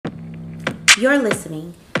You're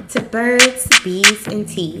listening to Birds, Bees, and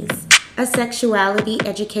Teas, a sexuality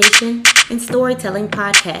education and storytelling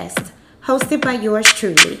podcast hosted by yours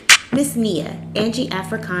truly, Miss Nia, Angie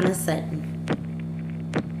Africana Sutton.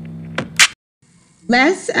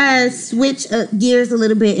 Let's switch gears a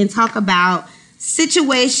little bit and talk about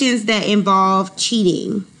situations that involve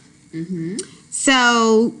cheating. Mm-hmm.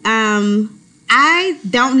 So, I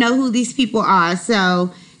don't know who these people are.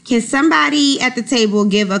 So, can somebody at the table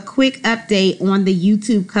give a quick update on the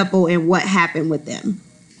YouTube couple and what happened with them?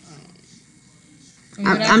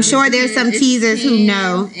 I'm sure there's some teasers who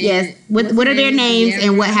know. Yes. What are their names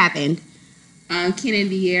and what happened? Ken and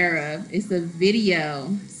De'Ara. It's a video.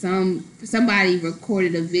 Somebody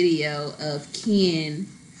recorded a video of Ken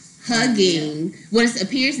hugging what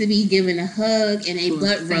appears to be giving a hug and a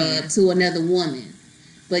butt rub to another woman.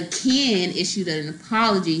 But Ken issued an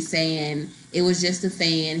apology saying it was just a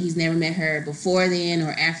fan. He's never met her before then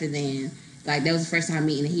or after then. Like, that was the first time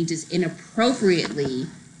meeting, and he just inappropriately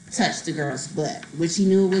touched the girl's butt, which he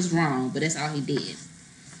knew was wrong, but that's all he did.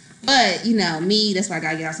 But, you know, me, that's why I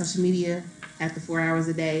gotta get off social media after 4 hours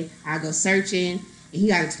a day. I go searching, and he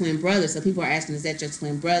got a twin brother, so people are asking, is that your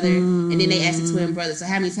twin brother? And then they asked the twin brother, so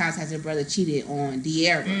how many times has your brother cheated on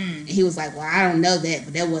De'Ara? And he was like, well, I don't know that,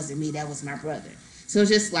 but that wasn't me, that was my brother. So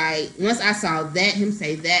it's just like, once I saw that, him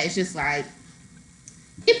say that, it's just like,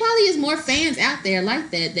 it probably is more fans out there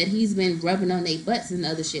like that he's been rubbing on their butts and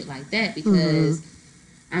other shit like that because,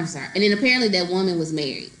 I'm sorry. And then apparently that woman was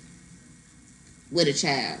married with a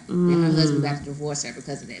child. And her husband got to divorce her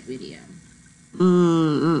because of that video.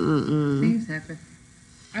 Things happen.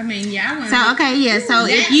 I mean, yeah. So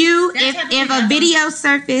if a video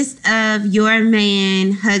surfaced of your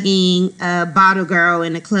man hugging a bottle girl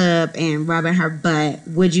in a club and rubbing her butt,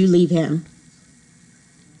 would you leave him?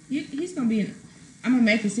 He's gonna be. I'm gonna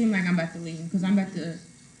make it seem like I'm about to leave him because I'm about to.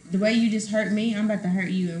 The way you just hurt me, I'm about to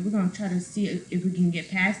hurt you, and we're gonna try to see if we can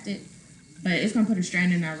get past it. But it's gonna put a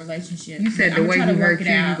strain in our relationship. You said the way he hurt you,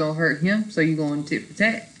 you gonna hurt him, so you going tit for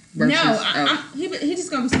tat. He's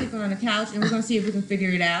just gonna be sleeping on the couch, and we're gonna see if we can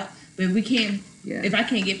figure it out. But if we can't, if I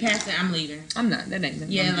can't get past it, I'm leaving. I'm not. That ain't.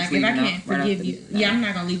 Yeah, like if I can't forgive you, I'm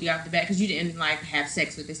not gonna leave you off the bat because you didn't like have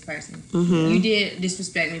sex with this person. You did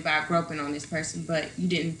disrespect me by groping on this person, but you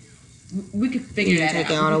didn't. We could figure that out. Take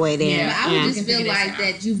it all the way there. Yeah, I would just feel like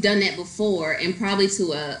that you've done that before, and probably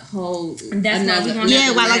to a whole.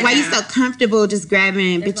 Why you so comfortable just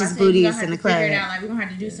grabbing bitches' booties in the club? Figure it out. Like we're gonna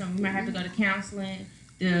have to do something. We might have to go to counseling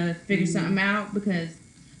to figure something out because.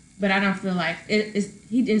 But I don't feel like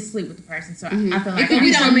he didn't sleep with the person, so I feel like it could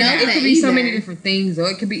be so many different things. Or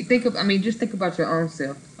it could be just think about your own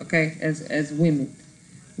self, okay? As women,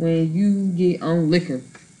 when you get on liquor,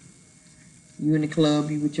 you in the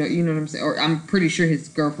club, you with your, you know what I'm saying? Or I'm pretty sure his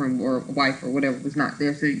girlfriend or wife or whatever was not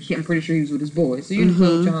there, so I'm pretty sure he was with his boys. So you in the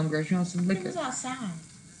club with your homegirls, you on some liquor. He was outside.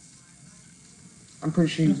 I'm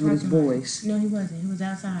pretty sure he was with his boys. No, he wasn't. He was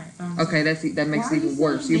outside. Okay, that makes it even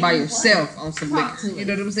worse. You by yourself on some liquor. You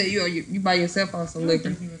know what I'm saying? You by yourself on some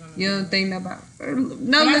liquor. You don't think about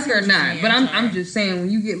no liquor or not. But I'm just saying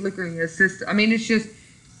when you get liquor in your system. I mean, it's just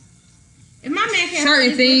if my man can't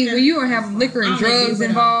certain things when you don't have liquor and drugs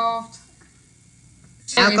involved.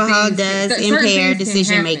 Alcohol does impair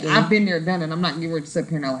decision making. I've been there, done it. I'm not getting ready to sit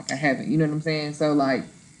here now like I haven't. You know what I'm saying? So like.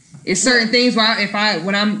 It's certain things where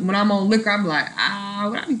when I'm on liquor, I'm like,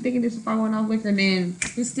 would I be thinking this if I went off liquor? And then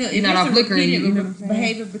you're not off liquor,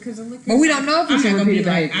 behavior because of liquor. But we don't know if it's repeated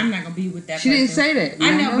behavior. I'm not gonna be with that. She didn't say that.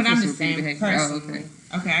 I know, but I'm just saying personally.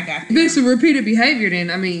 Okay, I got you. If it's a repeated behavior,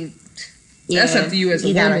 then I mean, that's up to you as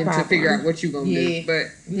a woman to figure out what you're gonna do. But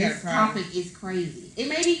this topic is crazy. It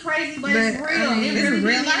may be crazy, but it's real. It's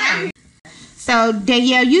real life. So,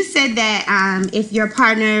 Danielle, you said that if your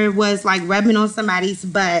partner was like rubbing on somebody's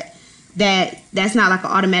butt, that's not like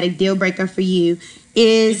an automatic deal breaker for you.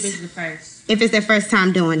 If it's their first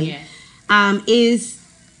time doing it. Is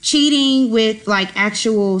cheating with like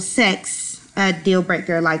actual sex a deal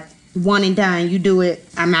breaker? Like one and done, you do it,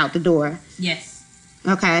 I'm out the door. Yes.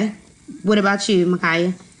 Okay. What about you,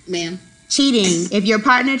 Micaiah? Ma'am. Cheating. If your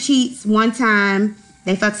partner cheats one time,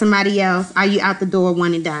 they fuck somebody else, are you out the door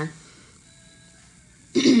one and done?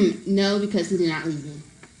 No, because he did not leave me.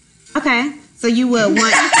 Okay, so you would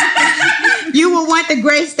want the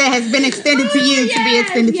grace that has been extended to you to be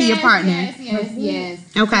extended to your partner. Yes.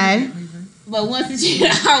 Okay. But once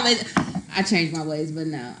it's I changed my ways, but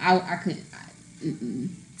no, I couldn't. It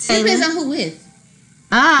depends on who with.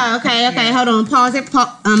 Ah, okay. Yeah. Hold on, pause it.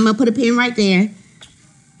 I'm gonna put a pin right there.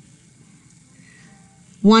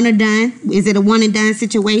 One or done? Is it a one and done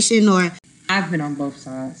situation or? I've been on both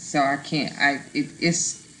sides, so I can't.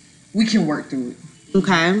 We can work through it.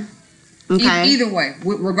 Okay. Okay. Either way,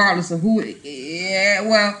 regardless of who. Yeah,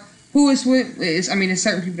 well, who it's with. It's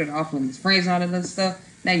certain people that are off limits, friends, and all that other stuff.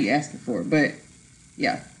 Now you're asking for it, but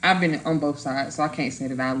yeah, I've been on both sides, so I can't say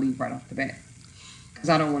that I'll leave right off the bat because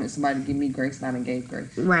I don't want somebody to give me grace and I done gave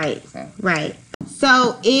grace. Right. So. Right.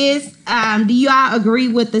 So do y'all agree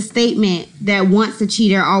with the statement that once a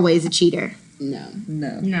cheater, always a cheater? No.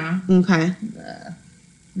 Okay.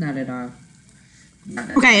 Not at all.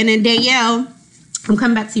 Okay, and then Danielle, I'm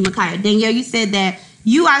coming back to you, Micaiah. Danielle, you said that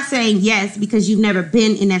you are saying yes because you've never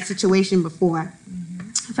been in that situation before.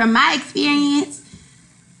 Mm-hmm. From my experience,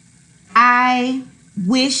 I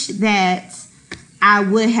wish that I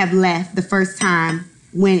would have left the first time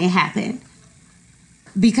when it happened.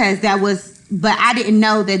 Because but I didn't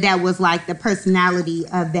know that was like the personality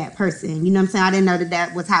of that person. You know what I'm saying? I didn't know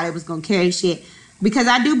that was how they was going to carry shit. Because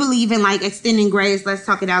I do believe in like extending grace, let's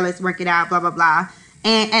talk it out, let's work it out, blah, blah, blah.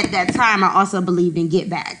 And at that time, I also believed in get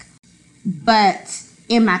back. But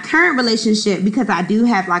in my current relationship, because I do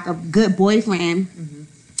have like a good boyfriend,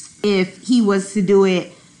 if he was to do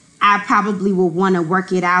it, I probably would want to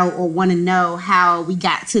work it out or want to know how we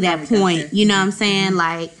got to that point. You know what I'm saying?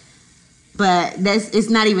 Like, but it's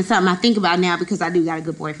not even something I think about now because I do got a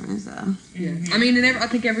good boyfriend. So yeah, I mean, I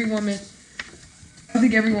think every woman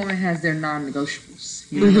has their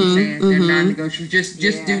non-negotiables. You know what I'm saying? They're non-negotiables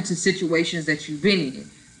just due to situations that you've been in.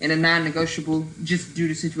 And a non-negotiable, just due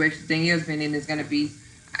to situations Danielle's been in, is going to be,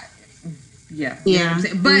 you know what I'm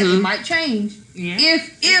saying? But it might change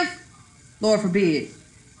if, Lord forbid,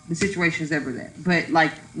 the situation is ever that. But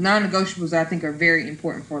like non-negotiables, I think are very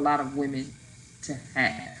important for a lot of women to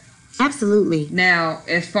have. Absolutely. Now,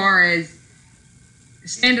 as far as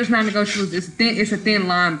standards, non-negotiables, it's a thin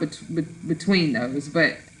line between those.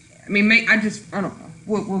 But I mean, I don't know.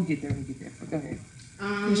 We'll get there. But go ahead.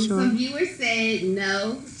 Some viewers said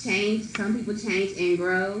no, change. Some people change and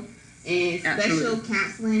grow, and special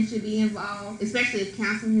counseling should be involved, especially if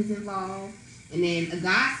counseling is involved. And then a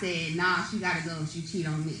guy said, "Nah, she gotta go. She cheat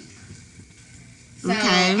on me." So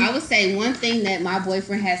I would say one thing that my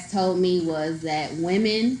boyfriend has told me was that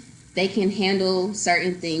women, they can handle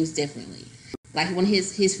certain things differently. Like when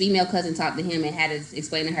his female cousin talked to him and had to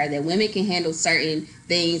explain to her that women can handle certain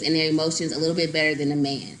things and their emotions a little bit better than a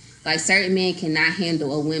man. Like certain men cannot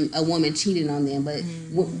handle a woman cheating on them, but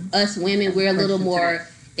us women, we're a little more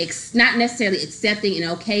not necessarily accepting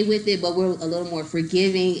and okay with it, but we're a little more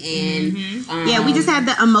forgiving and we just have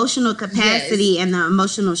the emotional capacity and the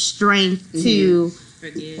emotional strength to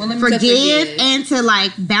forgive and to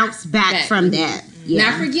like bounce back from that.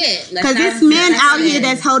 Not forget, because it's men out here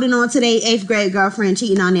that's holding on to their 8th grade girlfriend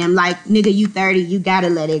cheating on them. Like, nigga, you 30, you gotta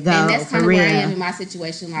let it go. And that's kind of where I am in my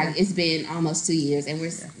situation. Like, it's been almost 2 years, and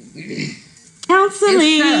we're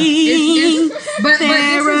counseling. But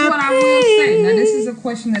this is what I will say. Now, this is a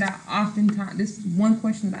question that this is one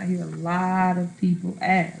question that I hear a lot of people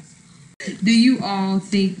ask. Do you all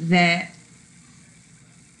think that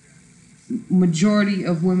majority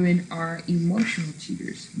of women are emotional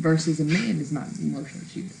cheaters versus a man is not an emotional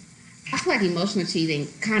cheater? I feel like emotional cheating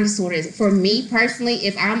kind of sort of is. For me personally,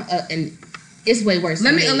 if I'm and it's way worse.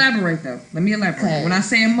 Let me elaborate though. When I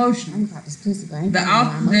say emotional,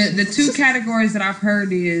 the two categories that I've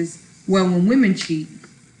heard is, well, when women cheat,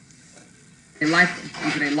 they like them.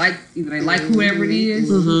 Either they like whoever it is.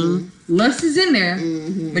 Lust is in there,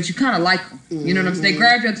 but you kind of like them. You know what I'm saying? They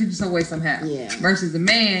grab your attention some way somehow. Versus the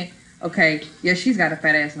man. Okay, yeah, she's got a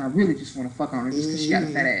fat ass, and I really just want to fuck on her just because she got a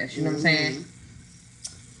fat ass. You know what I'm saying?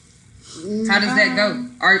 How does that go?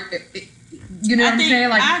 You know what I'm saying?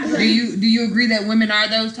 Like, do you agree that women are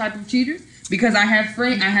those type of cheaters? Because I have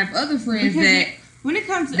other friends that when it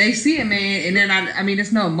comes to, they see a man, and then I mean,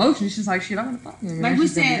 there's no emotion. It's just like, shit, I want to fuck him. Like we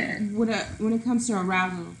said, when it comes to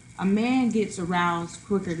arousal, a man gets aroused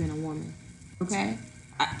quicker than a woman. Okay,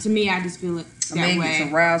 to me, I just feel it that way. A man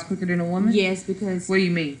gets aroused quicker than a woman? Yes, because. What do you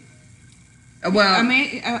mean? Well, I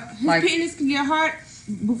mean, his penis can get hard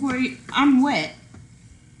before I'm wet.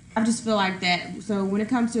 I just feel like that. So when it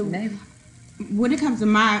comes to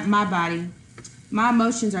my body, my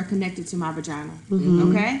emotions are connected to my vagina.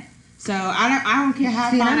 Okay, so I don't care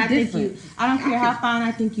how fine I think you. I don't care how fine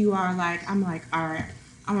I think you are. Like I'm like, all right,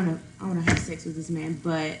 I wanna have sex with this man,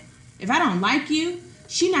 but if I don't like you,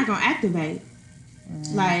 she's not gonna activate.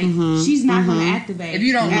 Like she's not gonna activate. If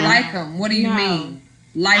you don't like him, what do you mean?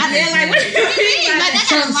 Like what do you mean?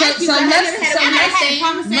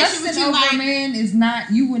 Lusting over a man is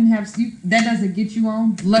not. You wouldn't have. That doesn't get you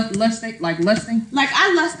on lusting. Like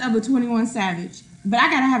I lust over 21 Savage, but I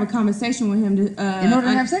gotta have a conversation with him to in order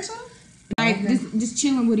to have sex with him. Like just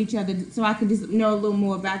chilling with each other, so I can just know a little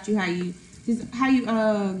more about you, how you Just how you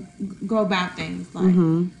go about things. Like,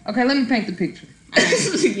 Okay, let me paint the picture.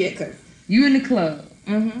 Yeah, cause You in the club.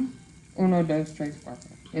 mm-hmm. Uno, dos, tres, cuatro.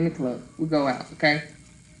 In the club. We go out, okay?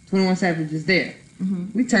 21 Savage is there.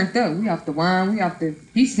 We turned up. We off the wine. We off the...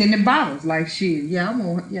 He's sending bottles. Like, shit. Yeah, I'm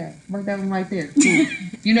on... Yeah, mark that one right there. Cool.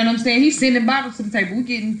 You know what I'm saying? He's sending bottles to the table. We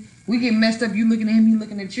getting messed up. You looking at him, he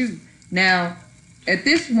looking at you. Now, at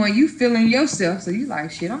this point, you feeling yourself. So you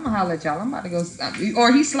like, shit, I'm gonna holler at y'all. I'm about to go...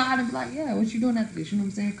 Or he slide and be like, yeah, what you doing after this? You know what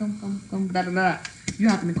I'm saying? Come, da-da-da. You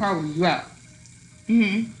hop in the car with me. You out.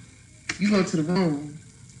 Mm-hmm. You go to the room.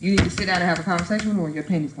 You need to sit down and have a conversation with him, or your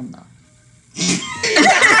panties coming off.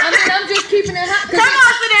 I'm just keeping it hot. Come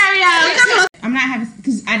on, scenario. Come on. I'm not having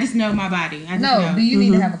because I just know my body. I just No, know. do you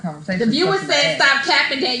need to have a conversation? the viewer with said, somebody? "Stop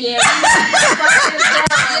capping that." Yeah.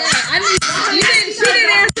 I need. You didn't. She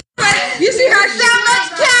didn't answer. You see how she So much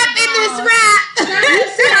cap in this rap. You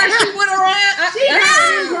see how she went around.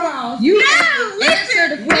 You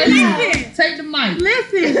answer the question. Listen. Take the mic.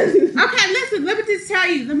 Listen. Okay, listen. Let me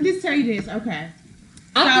just tell you this. Okay.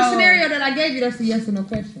 Off the So- scenario that I gave you, that's a yes or no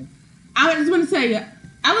question. I just want to tell you,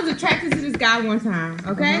 I was attracted to this guy one time.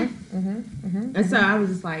 Okay. And so I was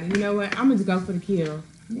just like, you know what? I'm gonna just go for the kill.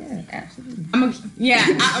 Yeah, absolutely. I'm gonna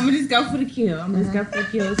just go for the kill. I'm gonna just go for the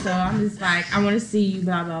kill. So I'm just like, I want to see you,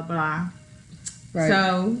 blah blah blah. Right.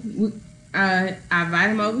 So I invite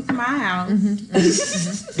him over to my house.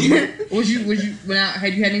 Was you?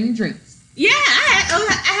 Had you had any drinks? Yeah,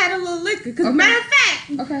 I had a little liquor. Cause Okay. matter of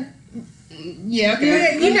fact, Okay. Yeah.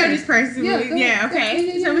 Okay. you know this person. Yeah, Yeah, go ahead.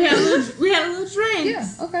 okay. Yeah, So we had a little drink. Yeah.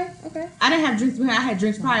 Okay. Okay. I didn't have drinks, but I had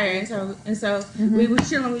drinks prior, and so we were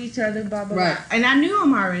chilling with each other, blah blah Right. blah. And I knew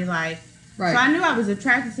him already, like, Right. so I knew I was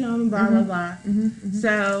attracted to him, blah blah blah.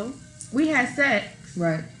 So we had sex,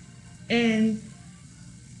 Right. and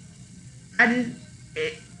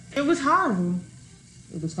it was horrible,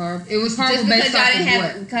 It was horrible. It was horrible Just because based y'all off didn't of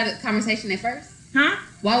have what? kind of conversation at first. huh?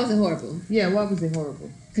 Why was it horrible? Yeah. Why was it horrible?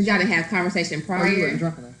 Because y'all didn't have conversation Or you prior. weren't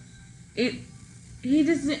drunk enough. He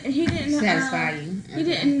didn't Satisfy you. He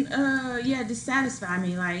didn't dissatisfy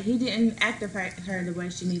me. Like, he didn't activate her the way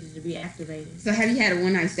she needed to be activated. So have you had a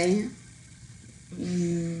one night stand?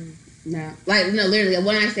 No, literally a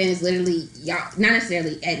one night stand is literally y'all not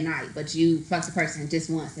necessarily at night, but you fucked the person just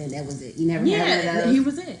once and that was it. You never had one Yeah, of those. he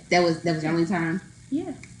was it. That was the only time.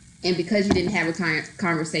 Yeah. And because you didn't have a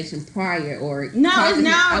conversation prior, or No, talking-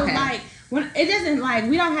 okay. like when it doesn't like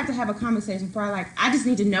we don't have to have a conversation for like I just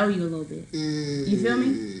need to know you a little bit. You feel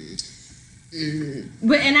me?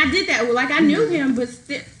 But and I did that. Like I knew him, but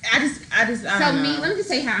still, I just. So don't me, know. let me just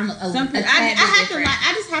say how I'm a Something tad I bit have to different. like.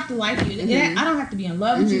 I just have to like you. Yeah, I don't have to be in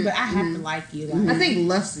love with you, but I have to like you. Like, I think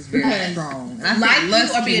lust is very Because- strong. And I like think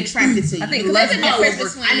lust you or be can- attracted to you. I think Because lust there's a is difference over-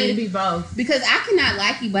 between I need to be both. because I cannot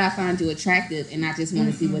like you, but I find you attractive, and I just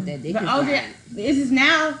want to see what that dick But is older, like. this is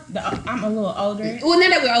now. I'm a little older, Well, now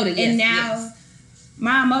that we're older, yes, and now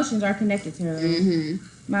my emotions are connected to yes.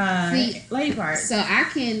 my See, lady part. So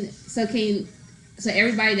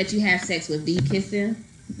everybody that you have sex with, do you kiss them?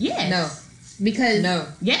 Yes. No. Because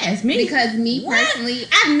Yes, me. Because me What? personally,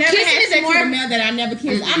 I've never kissing had is sex more- with a male that I never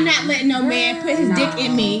kissed. I'm not letting no man put his dick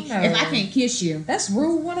in me No. if I can't kiss you. That's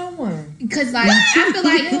rule 101. because like I feel You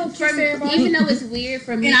like don't kiss everybody? even though it's weird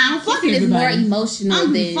for me, And I don't fuck kissing is more everybody. emotional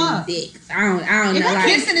I'm than fuck. dick. I don't If know. Like,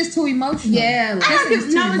 kissing is too emotional. yeah, like, I don't Kissing kiss.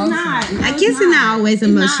 is No, too it's emotional. not. No, Like, it's kissing not always It's not.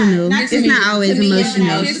 emotional. Not It's to me. not always To me, it's emotional.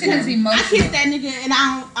 not. Kissing is emotional. I kissed that nigga and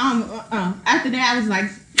after that I was like,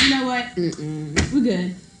 you know what? We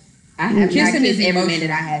good. I have not Kissing is kissed every man emotional.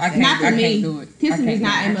 that I have. I sex can't- Not for I can't me. do it. Kissing I is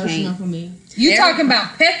not can't. I emotional can't. for me. You talking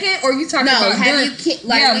about pecking or you talking No, about have during, you ki-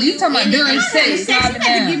 like yeah, when you talking about in it- during I sex? You got to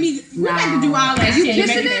give me. We got to do all that You shit.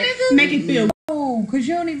 kissing that nigga? Make it feel. No, because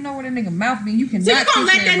you don't even know what a nigga mouth mean. You can So you not gonna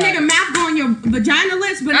kiss let that everybody. nigga mouth go on your vagina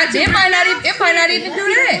lips, but not your It might not mouth? even. It might not even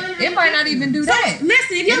do that. It might not even do So, that.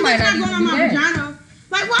 listen, if your It might lips not not going on even my do that. vagina,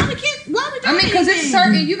 like why we kiss? Why we I doing mean, because it's anything?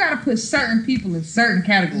 certain. You gotta put certain people in certain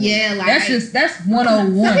categories. Yeah, like- that's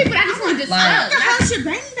 101. Some people I just want to just Like- The whole shit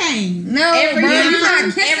bang bang. No, Every bro, time. you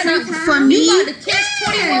not kissing Every her. time. For You me, about to kiss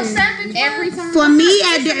 21 Savage every time. for me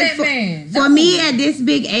at kissing that the, man. for me at this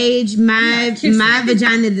big age, my not kissing.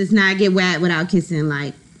 vagina does not get wet without kissing.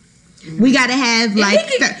 Like we gotta have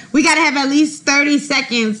we gotta have at least 30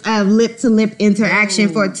 seconds of lip to lip interaction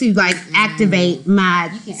for it to like activate my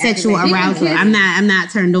can sexual activate- arousal. You I'm not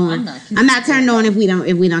turned on. I'm not kissing. turned on if we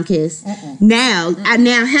don't kiss. Now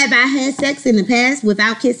have I had sex in the past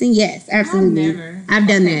without kissing? Yes, absolutely. never. I've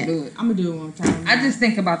done Can't that. do it. I'm gonna do it one time. I just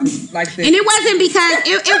think about this like this. And it wasn't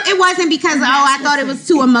because it wasn't because I thought it was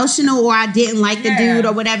too emotional or I didn't like the Yeah. dude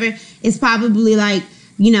or whatever. It's probably like,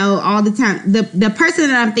 you know, all the time. The person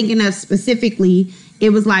that I'm thinking of specifically it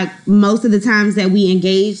was like most of the times that we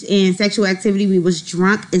engaged in sexual activity, we was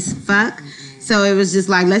drunk as fuck. So it was just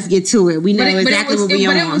like, let's get to it. We know exactly what we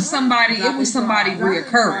on. But it was somebody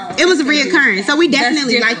reoccurring. It was a reoccurring. So we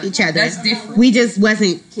definitely liked each other. That's different. We just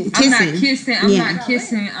wasn't kissing.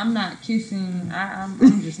 I'm not kissing.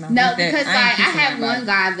 I'm just not. No, like that. because I have anybody. one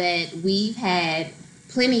guy that we've had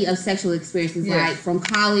plenty of sexual experiences, Yeah. like from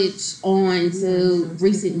college on to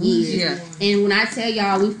recent years. Yeah. And when I tell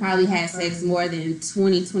y'all, we've probably had sex more than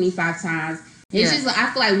 20, 25 times. It's just like, I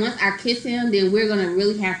feel like once I kiss him, then we're gonna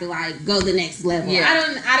really have to like go the next level. Yeah. I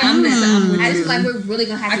don't know. I just feel like we're really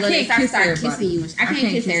gonna have to start kissing you. I can't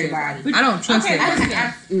kiss everybody. I don't trust everybody.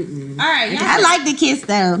 All right, I like to kiss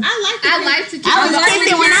though. I like to kiss. I was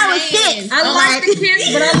kissing when I was 6. I like to kiss,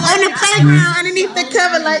 but on the playground, underneath the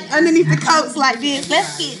cover, like underneath the coats, like this.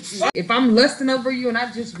 Let's kiss. if I'm lusting over you and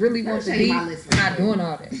I just really want to be, I'm not doing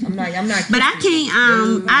all that. I'm not. But I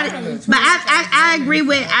can't. I agree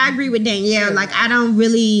with Danielle. Like I don't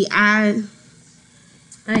really. I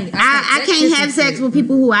can't have sex with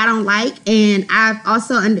people who I don't like, and I've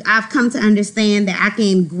come to understand that I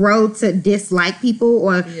can grow to dislike people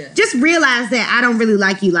or just realize that I don't really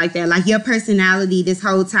like you like that. Like your personality this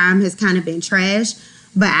whole time has kind of been trash,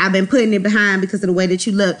 but I've been putting it behind because of the way that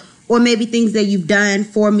you look, or maybe things that you've done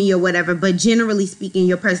for me or whatever. But generally speaking,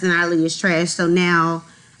 your personality is trash. So now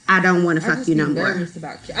I don't want to fuck you no more.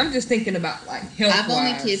 I'm just thinking about like health. I've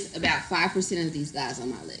only kissed about 5% of these guys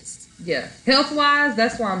on my list. Yeah, health wise,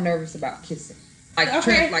 that's why I'm nervous about kissing. Like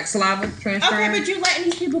like saliva transferring. Okay, but you letting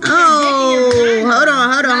these people. Hold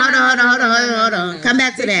on. Come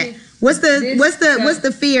back to that. What's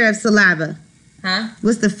the fear of saliva? Huh?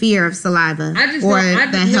 What's the fear of saliva? I just or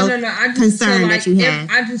don't, the health concern that you have?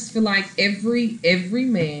 I just feel like every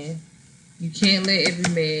man, you can't let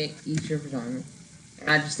every man eat your vagina.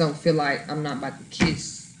 I just don't feel like I'm not about to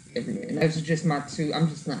kiss every man. Those are just my two. I'm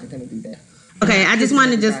just not gonna do that. Okay, I just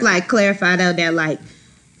want to just like clarify though that like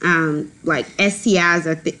STIs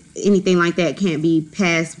or anything like that can't be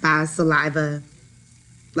passed by saliva.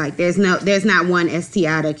 Like there's not one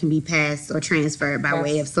STI that can be passed or transferred by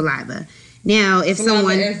way of saliva. Now, if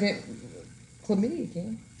someone chlamydia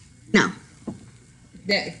can. No.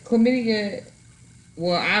 That chlamydia.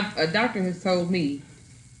 Well, a doctor has told me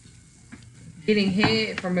getting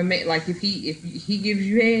head from a man, like if he gives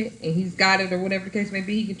you head and he's got it or whatever the case may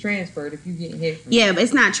be, he can transfer it if you get head from but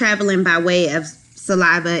it's not traveling by way of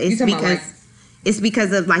saliva. It's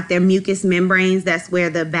because of like their mucous membranes. That's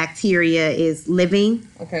where the bacteria is living.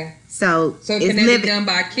 Okay. So can that be done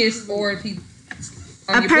by a kiss or if he?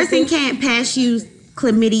 A person can't pass you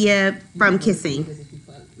chlamydia from kissing.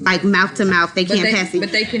 Like mouth to mouth, they can't pass it.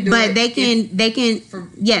 But they can do but it.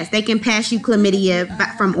 They can pass you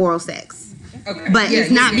chlamydia from oral sex. Okay. But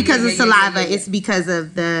it's not because of saliva. It's because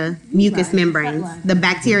of the mucous membranes. The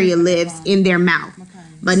bacteria lives in their mouth,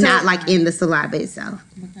 but not like in the saliva itself.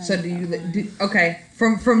 So do you?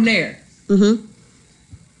 From there. Mm-hmm.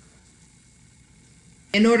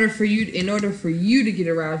 In order for you to get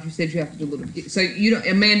aroused, you said you have to do a little. So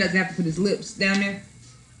a man doesn't have to put his lips down there,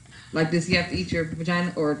 like this. You have to eat your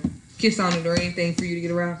vagina or kiss on it or anything for you to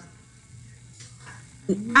get aroused.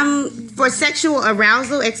 For sexual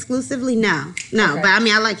arousal exclusively, no. But I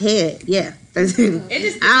mean, I like head. Yeah, I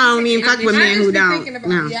don't even fuck with men who don't.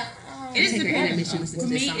 No. It just depends. For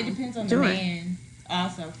me, it depends on the man.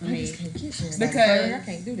 Also, for me, because I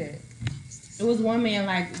can't do that. It was one man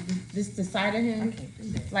like this. The sight of him,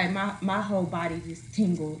 like my whole body just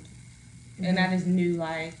tingled, and I just knew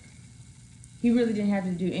like he really didn't have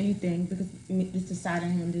to do anything because just the sight of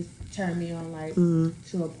him just turned me on like to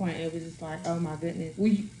a point. It was just like, oh my goodness.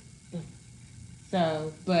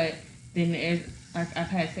 So, but then like I've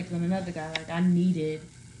had sex with another guy. Like I needed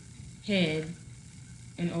head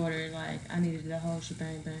in order. Like I needed the whole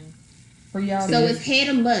shebang bang. For y'all, so it's head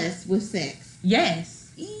a must with sex. Yes.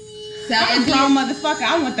 So I'm a grown motherfucker.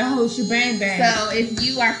 I want the whole shebang bang. So if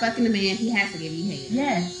you are fucking a man, he has to give you head.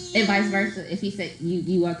 Yes. And vice versa. If he said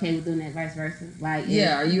you okay with doing that, vice versa. Like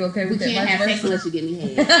are you okay with that? We can't have sex unless you give me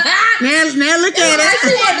head. now look at it.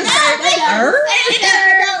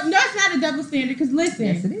 No, it's not a double standard. Because listen,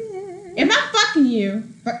 yes, it is. If I'm fucking you,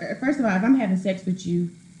 first of all, if I'm having sex with you,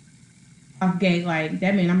 off gay, like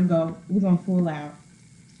that means we're gonna full out.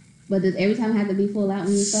 But does every time have to be full out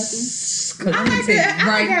when you're fucking? I like to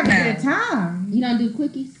have a good time. You don't do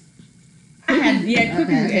quickies? Cookies.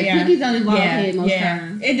 Okay. Cookies don't involve head most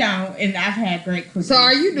times. It don't, and I've had great cookies. So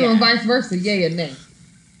are you doing vice versa, yay or nay?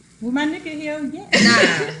 With my nigga, hell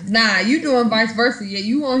yeah. Nah, you doing vice versa. Yeah,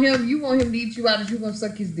 you want him to eat you out, and you gonna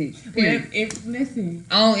suck his dick. Well, if listen.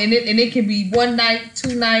 Oh, and it can be one night,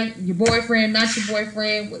 2 night, your boyfriend, not your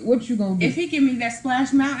boyfriend. What you gonna do? If he give me that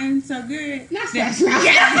Splash Mountain so good, Not Splash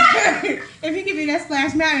Mountain. if he give me that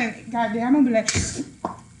Splash Mountain, goddamn, I'm gonna be like,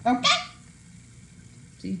 okay.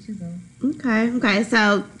 Okay.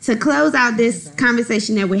 So to close out this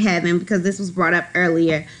conversation that we're having, because this was brought up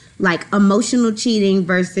earlier, like emotional cheating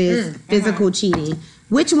versus physical cheating,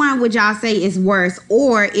 which one would y'all say is worse,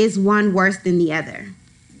 or is one worse than the other?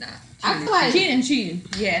 Nah, I feel like Cheating.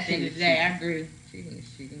 Yeah, at the end of the day, I agree. cheating is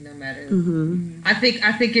cheating, no matter. Mm-hmm. I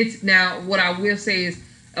think it's now. What I will say is,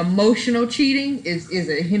 emotional cheating is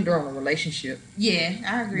a hinder on a relationship Yeah,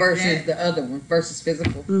 I agree versus with that. the other one versus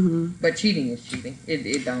physical. Mm-hmm. But cheating is cheating.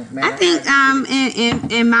 It don't matter. I think,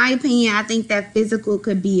 in my opinion, I think that physical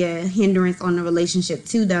could be a hindrance on the relationship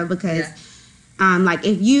too, though, because, like,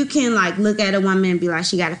 if you can like look at a woman and be like,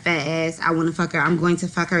 she got a fat ass, I want to fuck her, I'm going to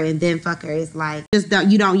fuck her and then fuck her. It's like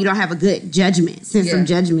you don't have a good sense of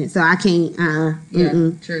judgment. So I can't.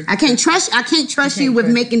 True. I can't trust you with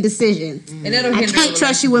making decisions. And that'll I hinder can't a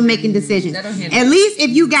trust you with making decisions. That'll hinder. At least if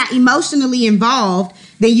you got emotionally involved,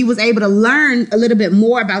 then you was able to learn a little bit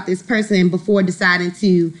more about this person before deciding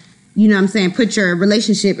to, you know what I'm saying, put your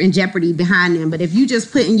relationship in jeopardy behind them. But if you just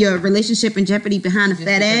putting your relationship in jeopardy behind a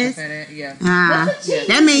fat ass,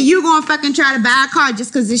 that means you gonna fucking try to buy a car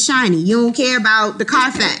just because it's shiny. You don't care about the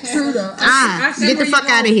Carfax. True though. Get the fuck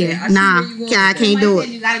out of here. Nah, I can't do said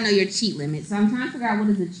it. you gotta know your cheat limit. So I'm trying to figure out what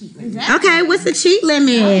is the cheat limit. Okay, what's the cheat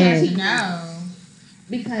limit? No.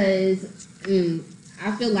 Because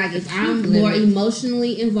I feel like if I'm more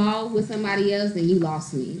emotionally involved with somebody else, then you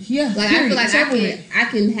lost me. Yeah. Like I feel like I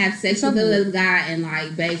can have sex with another guy and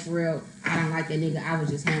like, babe, for real, I don't like that nigga. I was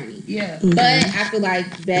just horny. Yeah. Mm-hmm. But I feel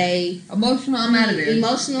like, babe, Emotional, I'm out of there.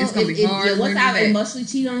 emotional. It's gonna be hard. Once I emotionally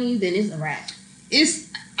cheat on you, then it's a wrap.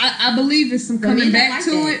 I believe it's some But coming men don't back like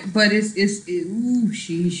to that. it, but it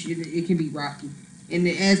can be rocky. And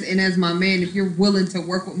as my man, if you're willing to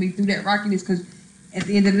work with me through that rockiness, because at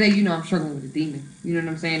the end of the day, you know I'm struggling with a demon. You know what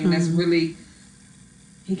I'm saying? And that's really,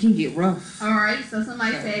 it can get rough. All right. So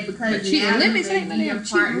somebody said But because cheating now limits you ain't no may be damn your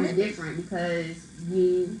cheating partner limit. different because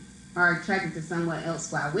you are attracted to someone else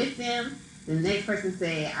while with them. The next person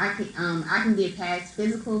said, I can get past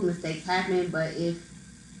physical mistakes happen, but if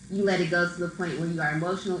you let it go to the point where you are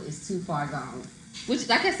emotional, it's too far gone. Which,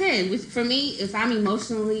 like I said, for me, if I'm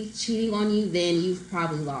emotionally cheating on you, then you've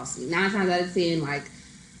probably lost me. 9 times out of 10, like,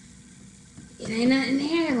 it ain't nothing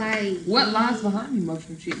there. Like, What lies behind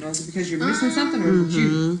emotional cheating? Is it because you're missing something, or is it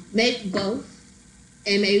you? maybe both.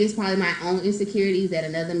 And maybe it's probably my own insecurities that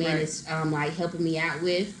another man Right. is like helping me out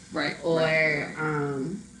with. Right. Or right.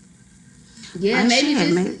 yeah, maybe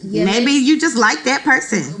Maybe you just like that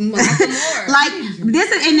person. more. Like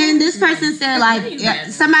this, and then this person said like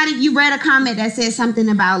somebody, you read a comment that said something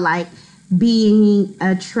about like being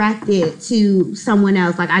attracted to someone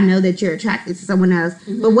else. Like, I know that you're attracted to someone else,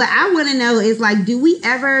 but what I want to know is like, do we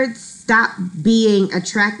ever stop being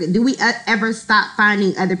attracted? Do we ever stop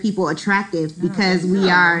finding other people attractive because we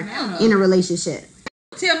are in a relationship?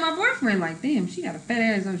 Tell my boyfriend like, damn, she got a fat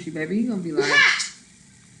ass, don't she, baby? He gonna be like,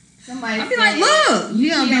 Somebody I'll be like, look, you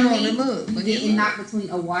don't be wanting to look, You but getting yeah. knocked between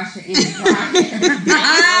a washer and a dryer.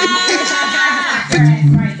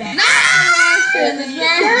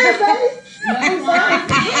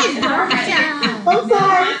 I'm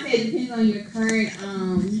sorry. It depends on your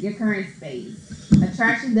current space.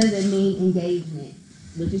 Attraction doesn't mean engagement,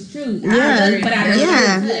 which is true. Yeah.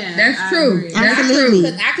 That's true. Absolutely.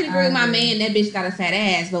 Because I can agree with my man, that bitch got a fat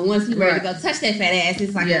ass, but once he ready to go touch that fat ass,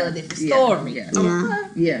 it's like a little different story.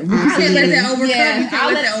 Yeah, we can't let that overcome. You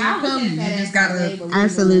can't let that overcome you. You just gotta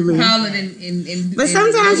Absolutely. call it and But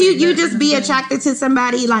sometimes you just be attracted to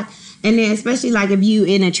somebody, like, and then especially like if you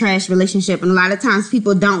in a trash relationship, and a lot of times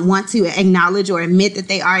people don't want to acknowledge or admit that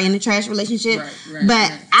they are in a trash relationship.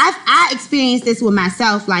 But I experienced this with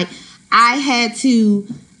myself. Like, I had to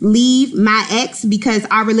leave my ex because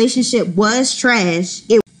our relationship was trash.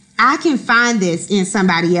 I can find this in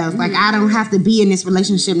somebody else. Like, I don't have to be in this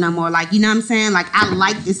relationship no more. Like, you know what I'm saying? Like, I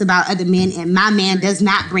like this about other men, and my man does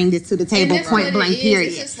not bring this to the table, point blank,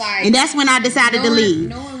 period. And that's when I decided to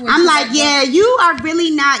leave. I'm like, yeah, you are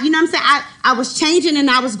really not, you know what I'm saying? I was changing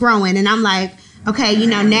and I was growing, and I'm like, okay, you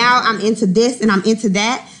know, now I'm into this and I'm into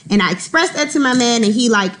that. And I expressed that to my man, and he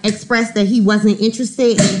like expressed that he wasn't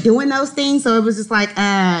interested in doing those things. So it was just like,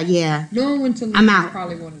 yeah. Knowing when to leave I'm out. is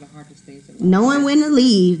probably one of the hardest things in life. Knowing when to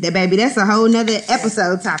leave, that baby, that's a whole nother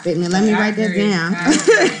episode topic. Now let me write that down.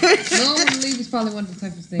 Knowing when to leave is probably one of the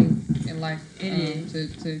toughest things. in life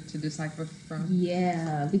to decipher from.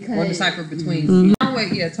 Yeah, because Or decipher between.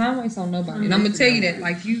 Time waits on nobody. And I'm gonna tell you that,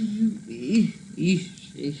 like Yeah,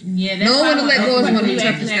 that's no why one to let go is one of the you asked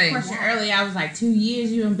toughest me that things. question earlier. I was like, 2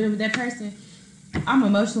 years you done been with that person. I'm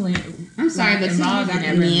emotionally. I'm sorry, but 2 years involved in I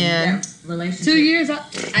that relationship. 2 years.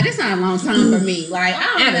 that's not a long time for me. Like I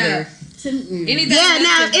don't know. Anything Yeah,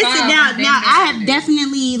 now less than five, I'm now I have definitely-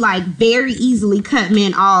 definitely like very easily cut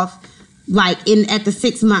men off like at the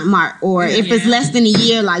 6 month mark, or if it's less than a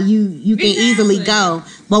year, like you can easily go.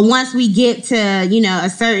 But once we get to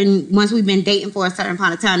once we've been dating for a certain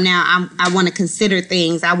amount of time, now I want to consider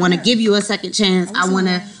things. I want to give you a second chance. I want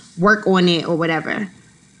to work on it or whatever.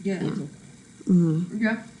 Yeah.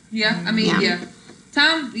 Mm-hmm. Yeah. I mean,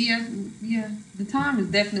 time. Yeah. The time is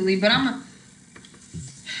definitely. But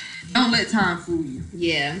don't let time fool you.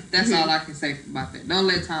 Yeah, That's all I can say about that. Don't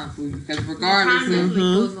let time fool you, because Time regardless of definitely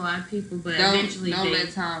fools a lot of people, but eventually don't let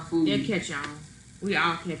time fool they'll you. catch on. We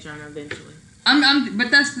all catch on eventually. But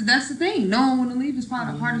that's the thing. No one want to leave is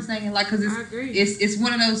probably the hardest thing in life, because I agree. it's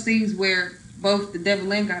one of those things where both the devil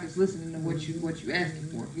and God is listening to what you asking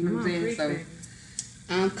for. You know what I'm saying?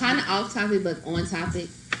 So kind of off topic but on topic.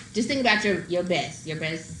 Just think about your best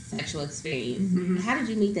sexual experience. Mm-hmm. How did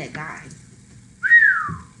you meet that guy?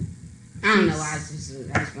 I don't know why. I just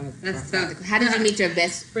want to. That's tough. How did you meet your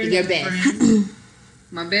best? Friend Your of a best. friend.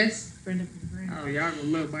 my best. Friend of a friend. Oh, y'all gonna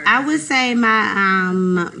love Barbie. I would say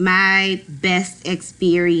my best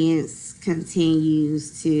experience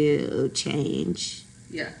continues to change.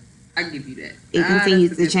 Yeah, I give you that. It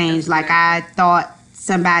continues to change. Like I thought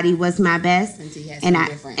somebody was my best, Until you had and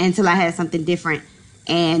something different. until I had something different,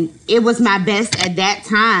 and it was my best at that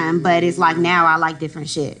time. But it's like now I like different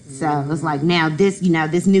shit. So it's like now this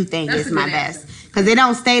new thing That's is a my good best, answer. because it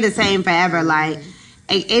don't stay the same forever. Like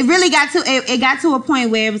it really got to it got to a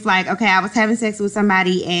point where it was like, okay, I was having sex with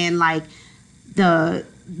somebody, and like the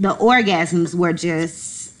orgasms were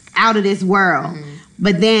just out of this world.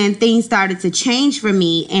 But then things started to change for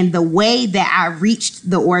me, and the way that I reached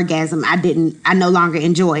the orgasm, I no longer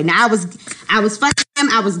enjoy. Now I was fucking him,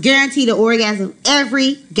 I was guaranteed an orgasm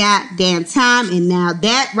every goddamn time, and now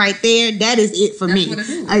that right there, that is it for me. what it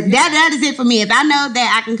is. That is it for me. If I know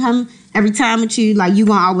that I can come every time with you, like you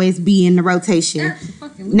gonna always be in the rotation.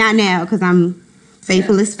 Absolutely. Not now, because I'm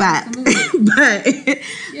faithful as fuck. But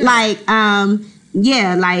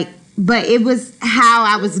but it was how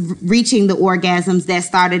I was reaching the orgasms that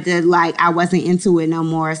started to, like, I wasn't into it no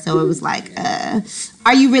more. So it was like,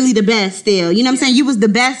 are you really the best still? You know what I'm saying? You was the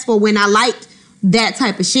best for when I liked that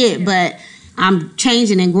type of shit, but I'm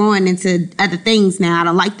changing and growing into other things now. I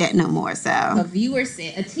don't like that no more. So A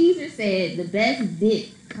teaser said the best dick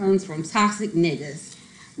comes from toxic niggas.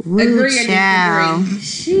 Woo, Agree or child.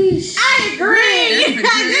 disagree? Sheesh. I agree.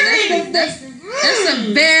 That's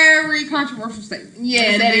a very controversial statement.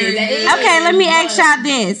 Yeah, that is. Okay, let me ask y'all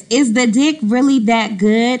this. Is the dick really that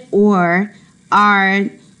good, or are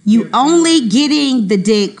you only getting the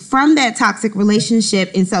dick from that toxic relationship,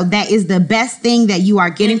 and so that is the best thing that you are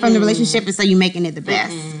getting from the relationship, and so you're making it the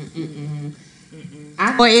best?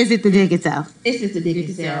 Or is it the dick itself? It's just the dick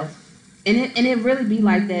itself. And it really be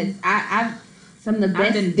like that. I some of the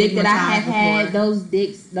best been dick that I have stigmatized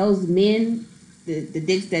had, those men, the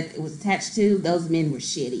dicks that it was attached to, those men were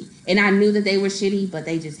shitty. And I knew that they were shitty, but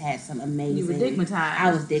they just had some amazing. You were digmatized.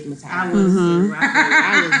 I was digmatized. I was.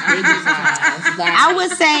 I was digmatized. Like, I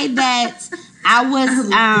would say that I was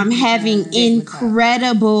having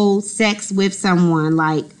incredible sex with someone,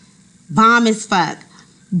 like bomb as fuck,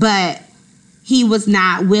 but he was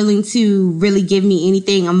not willing to really give me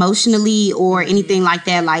anything emotionally or anything like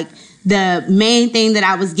that. Like, the main thing that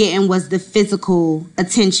I was getting was the physical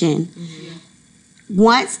attention.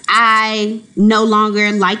 Once I no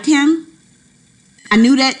longer liked him, I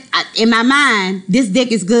knew that in my mind, this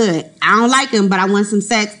dick is good. I don't like him, but I want some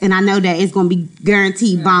sex, and I know that it's going to be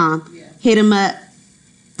guaranteed bomb. Yeah. Hit him up.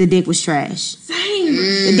 The dick was trash.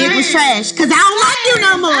 The dick was trash because I don't like you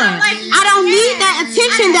no more. I don't need that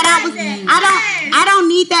attention I don't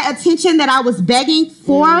need that attention that I was begging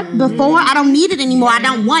for before. I don't need it anymore. I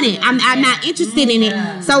don't want it. I'm not interested in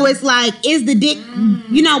it. So it's like, is the dick,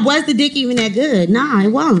 was the dick even that good? Nah, it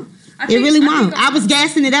won't. It really won't. I was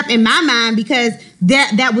gassing it up in my mind because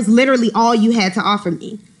that was literally all you had to offer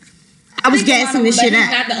me. I was gassing this shit But up.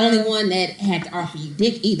 he's not the only one that had to offer you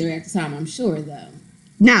dick either at the time, I'm sure, though.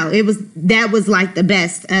 No, that was like the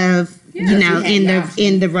best of in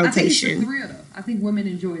the rotation. I think it's the thrill, though. I think women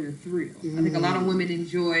enjoy the thrill. I think a lot of women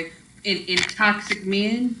enjoy in toxic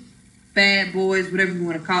men, bad boys, whatever you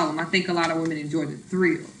want to call them. I think a lot of women enjoy the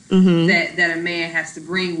thrill that a man has to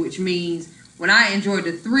bring, which means when I enjoy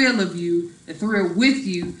the thrill of you, the thrill with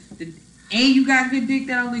you, and you got good dick,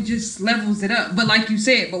 that only just levels it up. But like you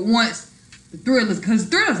said, but once the thrill is, because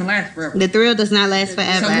the thrill doesn't last forever. The thrill does not last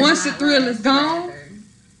forever. So once the thrill is gone,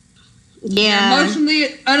 yeah,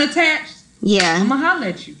 emotionally unattached, yeah, I'm gonna holler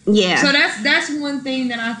at you. Yeah. So that's one thing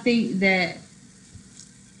that I think that,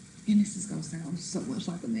 and this is gonna sound so much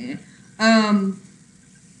like a man.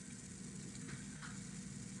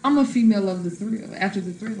 I'm a female of the thrill. After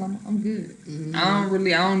the thrill, I'm good. Mm-hmm. I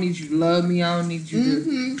don't need you to love me. I don't need you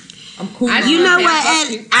to. I'm cool. You know what?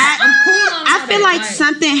 And I feel like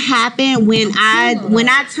something happened when I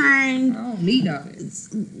turned. I don't need all this.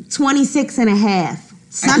 26 and a half.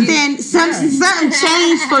 Something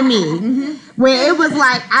changed for me where it was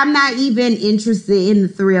like I'm not even interested in the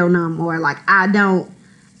thrill no more. Like I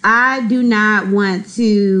do not want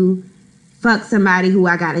to fuck somebody who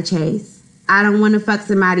I gotta chase. I don't want to fuck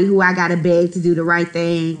somebody who I gotta beg to do the right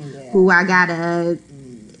thing, who I gotta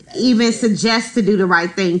even suggest to do the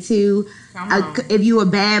right thing to. If you a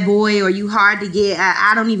bad boy or you hard to get,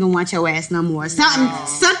 I don't even want your ass no more.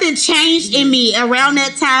 Something changed in me around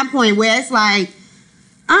that time point where it's like,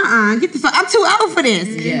 get the fuck. I'm too old for this.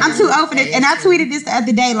 Yeah. I'm too old for this. And I tweeted this the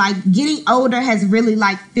other day. Like, getting older has really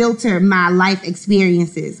like filtered my life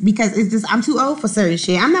experiences because it's just I'm too old for certain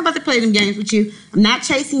shit. I'm not about to play them games with you. I'm not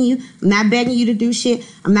chasing you. I'm not begging you to do shit.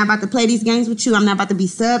 I'm not about to play these games with you. I'm not about to be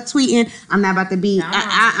subtweeting. I'm not about to be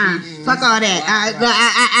fuck all that.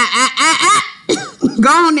 Go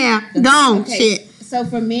on now. Go on. Okay. Shit. So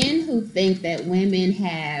for men who think that women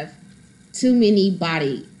have too many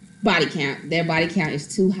body count, their body count is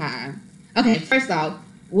too high. Okay, first off,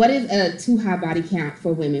 what is a too high body count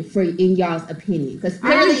for women, in y'all's opinion? Because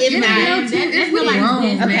clearly it's not. That's what like.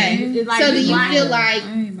 Okay, like, so do you feel like?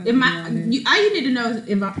 All you need to know is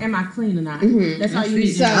am I clean or not? Mm-hmm. That's all you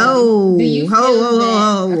need to know. Oh, do you feel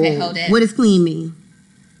that? Okay, hold that. What does clean mean?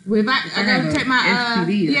 Well, if I gotta take my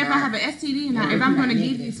STD, if I have an STD and if I'm gonna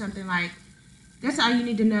give you something, like, that's all you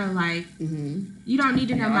need to know. Like, you don't need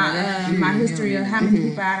to know my history of how many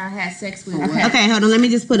people I done had sex with. Okay, hold on. Let me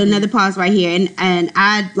just put another pause right here. And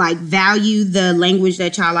I like value the language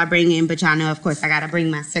that y'all are bringing, but y'all know, of course, I gotta bring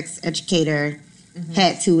my sex educator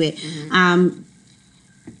hat to it.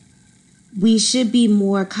 We should be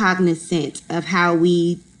more cognizant of how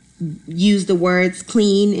we use the words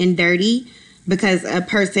clean and dirty. Because a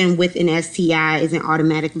person with an STI isn't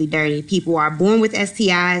automatically dirty. People are born with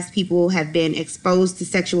STIs. People have been exposed to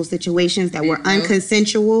sexual situations that were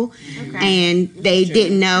unconsensual and they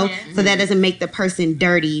didn't know. So that doesn't make the person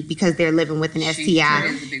dirty because they're living with an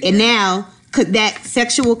STI. And now that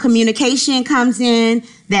sexual communication comes in,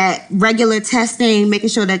 that regular testing, making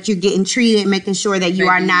sure that you're getting treated, making sure that you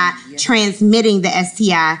are not transmitting the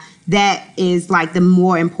STI. That is like the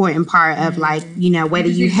more important part of like, whether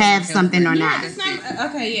you have something or not. You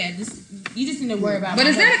just need to worry about. But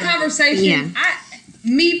is that a conversation? Yeah.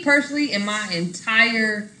 Me personally, in my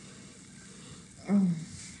entire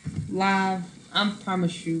life, I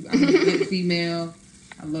promise you, I'm a good female.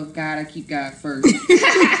 I love God. I keep God first.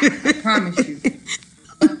 I promise you.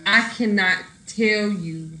 But I cannot tell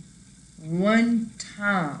you one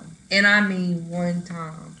time, and I mean one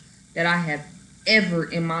time, that I have ever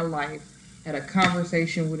in my life had a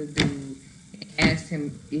conversation with a dude and asked him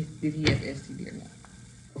did he have STD or not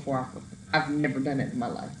before I fucked him. I've never done that in my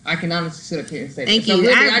life. I can honestly sit up here and say Thank that. you.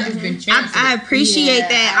 So I just been chancing. I appreciate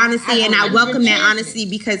that honesty, and I welcome that honesty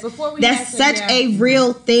because that's such a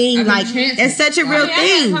real thing. Like, it's such a real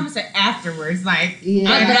thing. I say afterwards, like,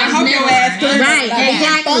 but I hope your ass does. Right?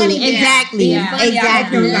 Exactly.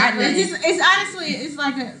 It's honestly, it's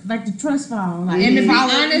like the trust fall. Like, and to be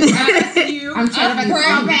honest, I'm trying to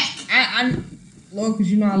fall back. Lord,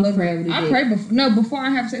 because I love her. I pray before I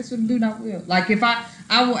have sex with a dude, I will. Like, if I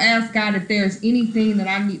will ask God if there's anything that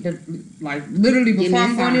I need to, like, literally before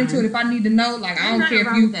I'm going into it, if I need to know, like, I don't care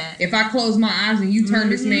if I close my eyes and you turn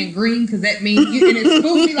this man green, because that means and it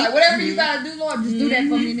spooks me, like, whatever you gotta do, Lord, just do that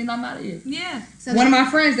for me, and then I'm out of here. Yeah. So one of my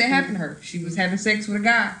friends, that happened to her. She was having sex with a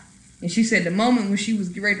guy, and she said the moment when she was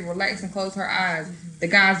ready to relax and close her eyes, the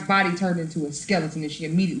guy's body turned into a skeleton, and she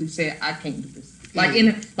immediately said, I can't do this. Like she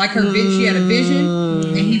had a vision,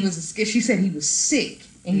 and she said he was sick,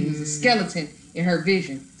 and he was a skeleton in her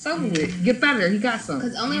vision. So get better. He got something.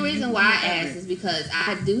 Because the only reason why I asked is because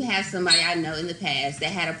I do have somebody I know in the past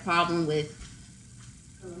that had a problem with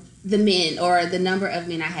the men or the number of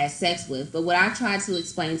men I had sex with. But what I tried to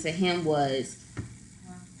explain to him was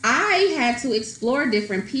I had to explore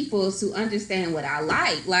different people to understand what I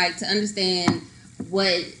like to understand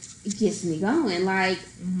what gets me going. Like,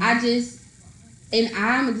 And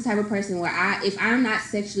I'm the type of person where if I'm not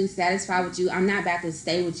sexually satisfied with you, I'm not about to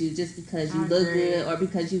stay with you just because you look good or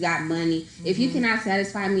because you got money. Mm-hmm. If you cannot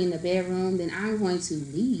satisfy me in the bedroom, then I'm going to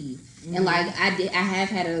leave. Mm-hmm. And like I have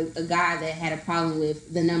had a guy that had a problem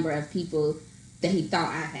with the number of people that he thought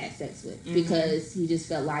I've had sex with because he just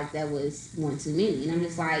felt like that was one too many. And I'm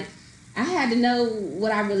just like, I had to know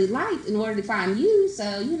what I really liked in order to find you.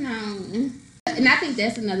 So, you know. And I think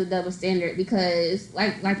that's another double standard because,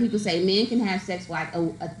 like people say, men can have sex with like a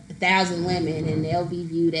 1,000 women and they'll be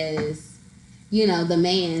viewed as, you know, the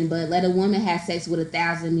man. But let a woman have sex with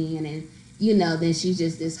 1,000 men and, you know, then she's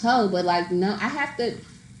just this hoe. But like, no,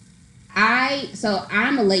 so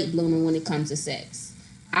I'm a late bloomer when it comes to sex.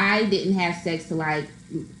 I didn't have sex to like,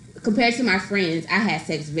 compared to my friends, I had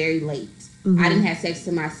sex very late. Mm-hmm. I didn't have sex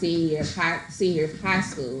till my senior of high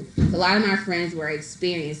school. So a lot of my friends were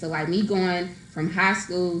experienced. So like me going from high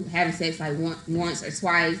school, having sex like once or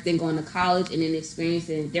twice, then going to college and then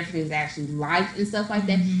experiencing different things, actually life and stuff like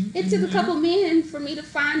that. Mm-hmm. It took a couple men for me to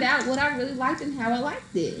find out what I really liked and how I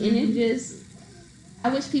liked it. Mm-hmm. And it just, I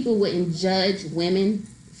wish people wouldn't judge women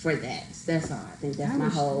for that. That's all I think that's my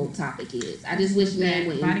whole topic is. I just wish men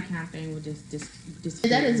wouldn't. Body count thing would just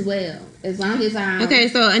that as well. As long as I'm... Okay,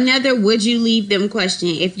 so another would you leave them question.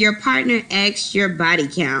 If your partner asks your body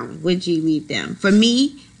count, would you leave them? For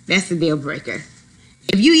me, that's a deal breaker.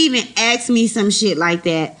 If you even ask me some shit like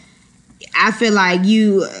that, I feel like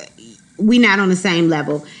we not on the same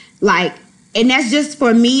level. Like, and that's just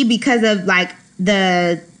for me because of like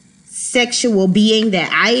the sexual being that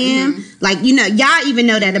I am. Mm-hmm. Like, you know, y'all even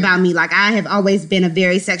know that about me. Like, I have always been a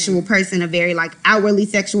very sexual person, a very like outwardly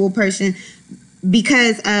sexual person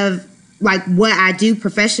because of like what I do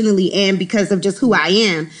professionally and because of just who I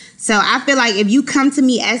am. So I feel like if you come to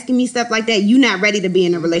me asking me stuff like that, you're not ready to be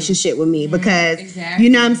in a relationship with me because you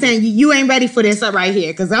know what I'm saying? You ain't ready for this up right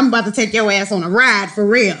here because I'm about to take your ass on a ride for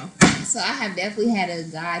real. So I have definitely had a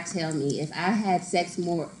guy tell me if I had sex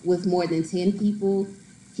with more than 10 people,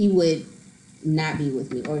 he would not be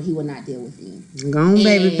with me or he would not deal with me. Go on,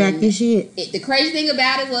 baby, back this shit. The crazy thing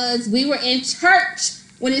about it was we were in church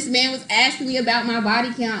when this man was asking me about my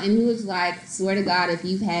body count and he was like, swear to God, if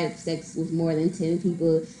you've had sex with more than 10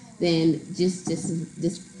 people, then just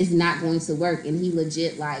it's not going to work. And he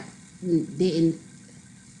legit like didn't.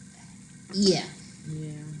 Yeah.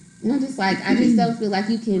 And I'm just like, I just don't feel like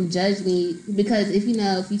you can judge me because if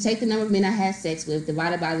you take the number of men I had sex with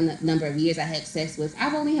divided by the number of years I had sex with,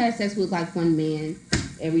 I've only had sex with like one man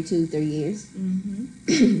every 2-3 years.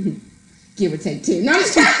 Mm-hmm. Give or take 10. No, I'm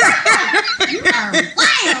just kidding. You are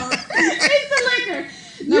wild. It's the liquor.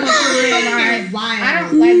 No, for real, like, wild. I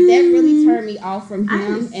don't like that. Really turned me off from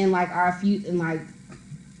him and like our feud and like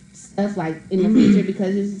stuff like in the future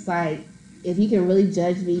because it's just like. If you can really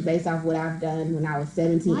judge me based off what I've done when I was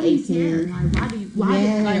 17, 18. Why do you think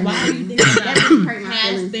about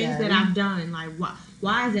past things that I've done? Like,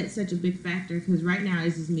 why is that such a big factor? Because right now,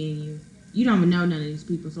 it's just me and you. You don't even know none of these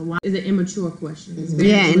people. So why is it an immature question? Yeah,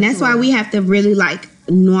 immature. And that's why we have to really, like,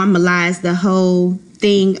 normalize the whole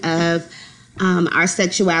thing of our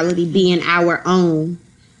sexuality being our own.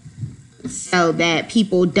 So that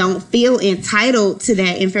people don't feel entitled to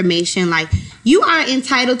that information. Like, you are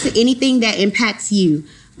entitled to anything that impacts you.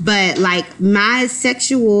 But, like, my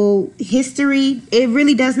sexual history, it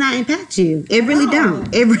really does not impact you. It really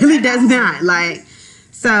don't. It really does not. Like,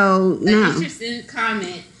 so, no. An interesting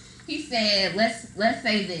comment. He said, let's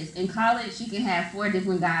say this. In college, she can have 4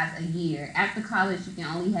 different guys a year. After college, she can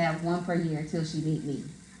only have 1 per year until she meet me.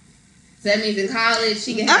 So that means in college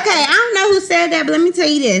she can have... Okay, I don't know who said that, but let me tell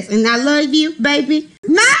you this. And I love you, baby.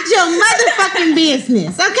 Mind your motherfucking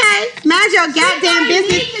business, okay? Mind your goddamn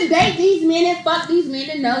business. She needs to date these men and fuck these men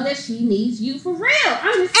and know that she needs you for real.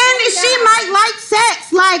 And she might like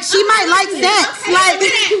sex. Like, she might like sex. Okay, like,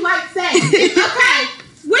 she like sex. Okay.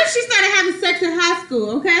 When she started having sex in high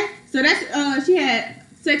school, okay? So that's, she had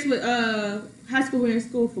sex with, high school, we were in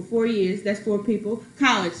school for 4 years. That's 4 people.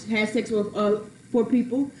 College, had sex with 4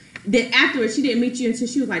 people. Then afterwards, she didn't meet you until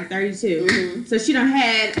she was like 32. Mm-hmm. So she done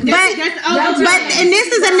had. And this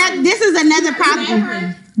is another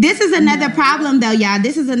problem. This is another problem, though, y'all.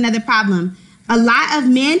 This is another problem. A lot of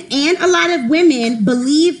men and a lot of women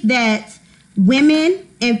believe that women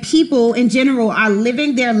and people in general are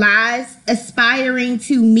living their lives aspiring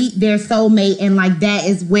to meet their soulmate, and like that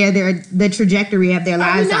is where the trajectory of their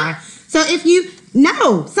lives are. So if you.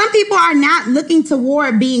 No, some people are not looking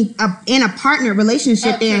toward being in a partner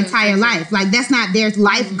relationship their entire life. Like, that's not their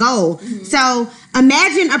life goal. Mm-hmm. So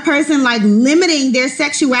imagine a person like limiting their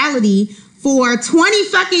sexuality for 20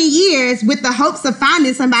 fucking years with the hopes of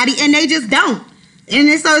finding somebody, and they just don't.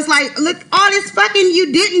 And so it's like, look, all this fucking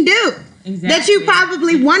you didn't do. that you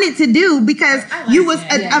probably wanted to do because you was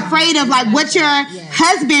afraid of like what your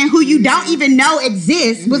husband, who you don't even know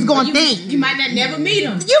exists, was going to think. You might not never meet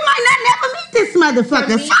him. You might not never meet this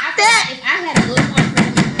motherfucker. Fuck that. If I had a little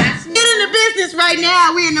boyfriend in high school, Get in the business right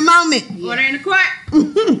now. We in the moment. Order in the court.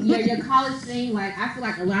 your college thing, like I feel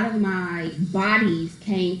like a lot of my bodies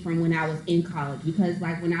came from when I was in college because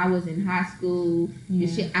like when I was in high school and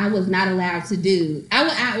shit, I was not allowed to do.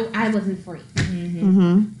 I wasn't free.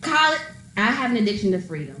 College, I have an addiction to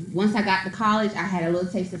freedom. Once I got to college, I had a little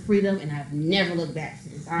taste of freedom, and I've never looked back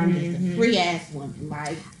since. I'm just a free ass woman.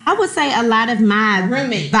 Like I would say a lot of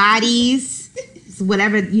my bodies,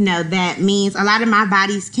 whatever that means. A lot of my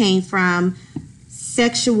bodies came from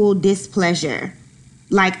sexual displeasure.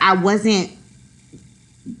 Like I was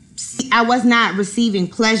not receiving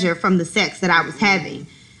pleasure from the sex that I was having.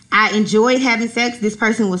 I enjoyed having sex. This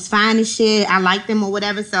person was fine as shit. I liked them or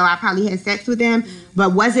whatever, so I probably had sex with them.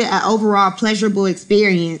 But was it an overall pleasurable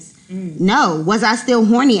experience? No. Was I still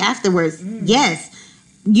horny afterwards? Yes.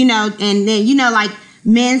 And then, like,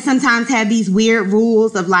 men sometimes have these weird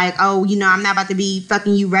rules of like, oh, I'm not about to be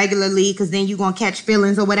fucking you regularly because then you're going to catch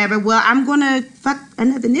feelings or whatever. Well, I'm going to fuck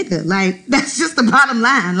another nigga. Like, that's just the bottom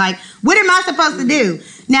line. Like, what am I supposed to do?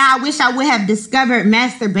 Now, I wish I would have discovered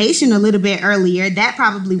masturbation a little bit earlier. That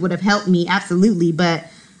probably would have helped me, absolutely. But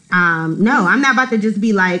no, I'm not about to just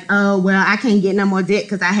be like, oh, well, I can't get no more dick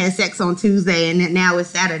because I had sex on Tuesday and now it's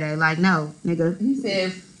Saturday. Like, no, nigga.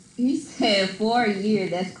 He said 4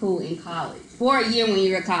 years, that's cool in college. 4 years when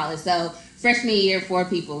you're in college. So freshman year, 4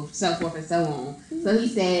 people, so forth and so on. So he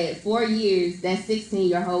said 4 years, that's 16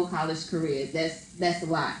 your whole college career. That's a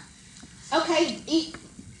lot. Okay,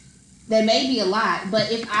 that may be a lot,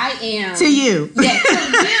 but if I am to you. Yeah, to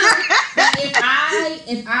you. But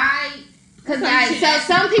if I because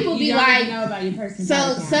so some people be like, know about your person.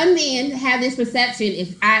 So some men have this perception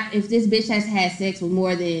if this bitch has had sex with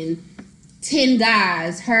more than 10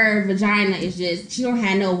 guys, her vagina is just, she don't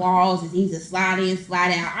have no walls, it's easy to slide in,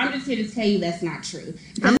 slide out. I'm just here to tell you that's not true.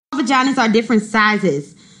 Vaginas are different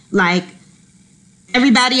sizes. Like,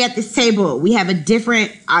 everybody at this table, we have a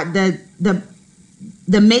different,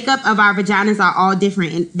 the makeup of our vaginas are all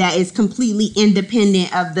different, and that is completely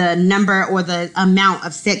independent of the number or the amount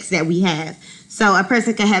of sex that we have. So a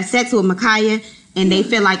person can have sex with Micaiah, and they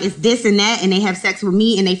feel like it's this and that, and they have sex with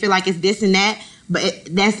me, and they feel like it's this and that. But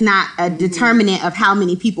that's not a determinant of how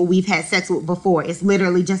many people we've had sex with before. It's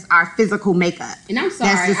literally just our physical makeup. And I'm sorry,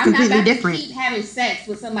 that's just I'm completely not about different. to keep having sex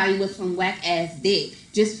with somebody with some whack ass dick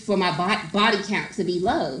just for my body count to be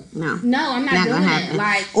low. No, I'm not doing it.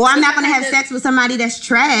 Like, or I'm not gonna have sex with somebody that's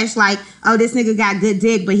trash. Like, oh, this nigga got good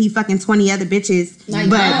dick, but he fucking 20 other bitches. Like,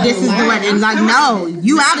 but no, this is the one. And like, no,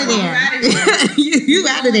 you out of there. You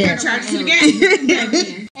out of there. Charge to the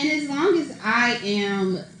game. And as long as I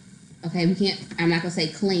am. Okay, I'm not going to say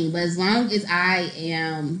clean, but as long as I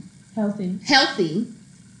am healthy,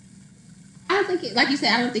 I don't think like you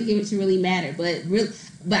said, I don't think it should really matter. But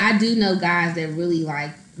I do know guys that really like,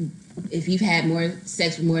 if you've had more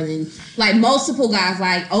sex with more than, like multiple guys,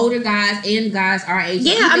 like older guys and guys our age.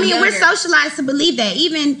 Yeah, I mean, younger. We're socialized to believe that.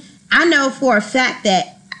 Even, I know for a fact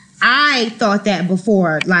that I thought that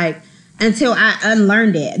before, like, until I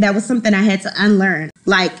unlearned it. That was something I had to unlearn.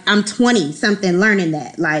 Like, I'm 20 something learning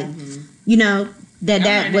that. Like,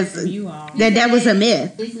 that was a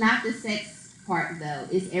myth. It's not the sex part though.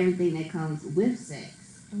 It's everything that comes with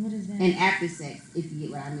sex. What is that? And after sex, if you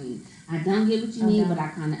get what I mean. I don't get what you mean, but I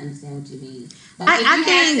kind of understand what you mean. Like, if you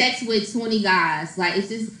have sex with 20 guys, like, it's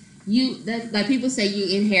just like people say you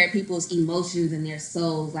inherit people's emotions and their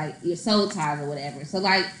souls, like your soul ties or whatever. So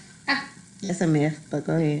like, that's a myth, but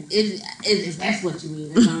go ahead. If that's what you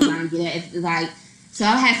mean. That's what I'm trying to get at. It's like, so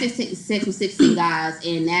I had sex with 16 guys,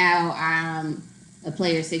 and now I'm a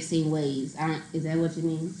player 16 ways. Is that what you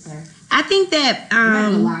mean, sir? I think that,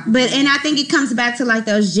 and I think it comes back to like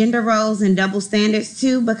those gender roles and double standards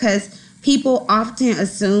too, because people often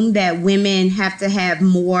assume that women have to have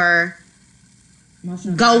more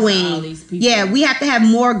going. Yeah, we have to have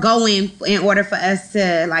more going in order for us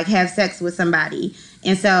to like have sex with somebody.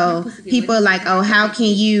 And so people are like, oh, how can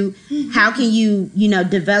you,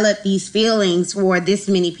 develop these feelings for this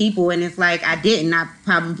many people? And it's like, I didn't. I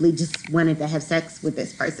probably just wanted to have sex with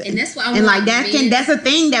this person. And that's why that's a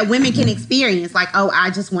thing that women can experience. Like, oh, I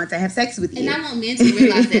just want to have sex with you. And I want men to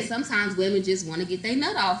realize that sometimes women just want to get their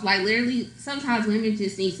nut off. Like, literally, sometimes women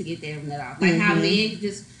just need to get their nut off. Like, how men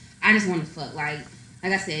I just want to fuck. Like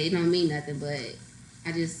I said, it don't mean nothing, but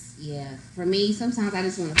I just, for me, sometimes I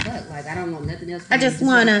just want to fuck. Like, I don't want nothing else. I just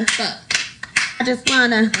want to fuck.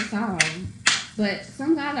 That's all. But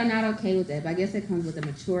some guys are not okay with that. But I guess it comes with a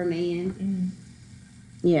mature man.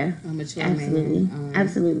 Yeah. A mature Absolutely. man.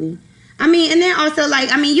 Absolutely. I mean, and then also,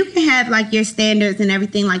 like, I mean, you can have, like, your standards and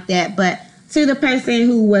everything like that, but to the person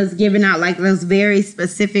who was giving out, like, those very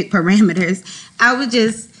specific parameters, I would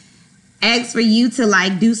just ask for you to,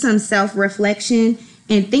 like, do some self-reflection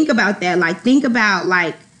and think about that. Like, think about,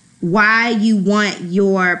 like, why you want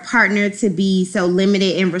your partner to be so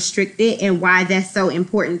limited and restricted and why that's so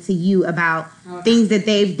important to you about things that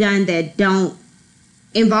they've done that don't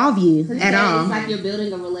involve you at all. It's like you're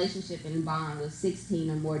building a relationship and bond with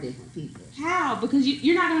 16 or more different people. How? Because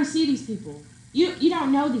you're not going to see these people. You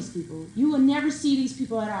don't know these people. You will never see these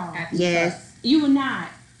people at all. Yes. You will not.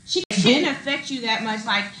 She shouldn't affect you that much.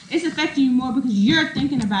 Like, it's affecting you more because you're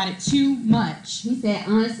thinking about it too much. He said,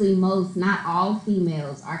 honestly, most, not all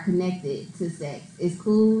females are connected to sex. It's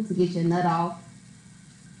cool to get your nut off.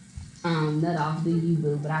 Do you,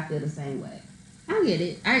 boo? But I feel the same way. I get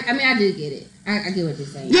it. I mean, I do get it. I get what you're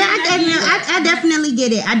saying. Yeah, I definitely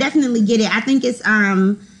get it. I definitely get it. I think it's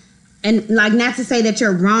and like, not to say that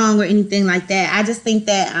you're wrong or anything like that. I just think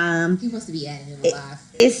that He wants to be added in the live.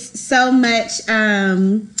 it's so much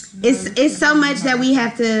it's so much that we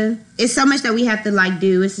have to like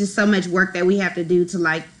do. It's just so much work that we have to do to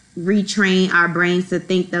like retrain our brains to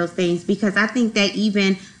think those things, because I think that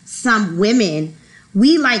even some women,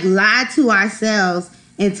 we like lie to ourselves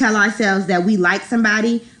and tell ourselves that we like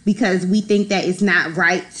somebody because we think that it's not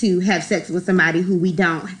right to have sex with somebody who we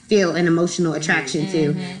don't feel an emotional attraction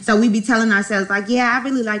to. So we be telling ourselves like, yeah, I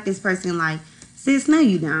really like this person. Like, sis, no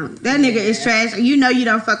you don't. That nigga is trash. You know you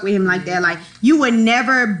don't fuck with him like that. Like, you would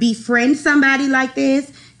never befriend somebody like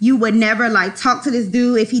this. You would never like talk to this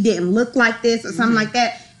dude if he didn't look like this or something like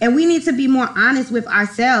that. And we need to be more honest with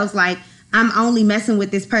ourselves. Like, I'm only messing with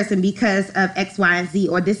this person because of X, Y, and Z,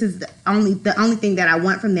 or this is the only thing that I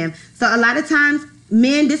want from them. So a lot of times,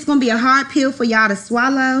 men, this is gonna be a hard pill for y'all to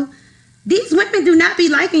swallow. These women do not be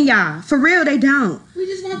liking y'all. For real, they don't. We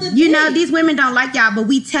just want the You know, these women don't like y'all, but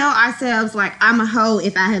we tell ourselves, like, I'm a hoe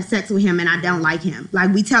if I have sex with him and I don't like him.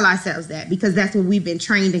 Like, we tell ourselves that because that's what we've been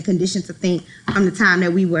trained and conditioned to think from the time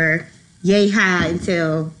that we were yay high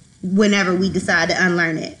until whenever we decide to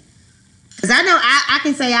unlearn it. Because I know I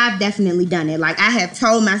can say I've definitely done it. Like, I have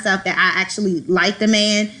told myself that I actually liked the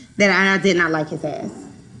man, that I did not like his ass.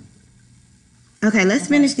 Okay, let's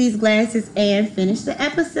finish these glasses and finish the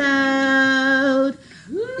episode.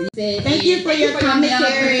 Thank you for your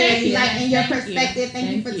commentary, like, and your perspective.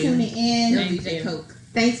 Thank you for tuning in. DJ Coke.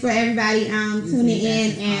 Thanks for everybody tuning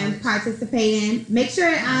in and participating. Make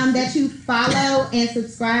sure that you follow and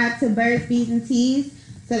subscribe to Birds, Bees, and Teas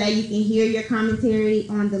so that you can hear your commentary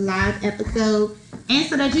on the live episode and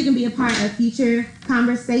so that you can be a part of future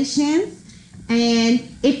conversations. And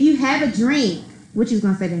if you have a drink, what you was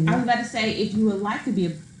going to say, Danielle? I was about to say, if you would like to be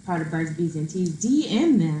a part of Birds, Bees, and Teas,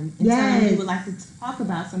 DM them and tell them you would like to talk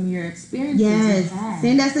about some of your experiences. Yes,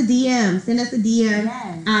 send us a DM.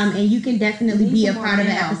 Yes. And you can definitely be a part of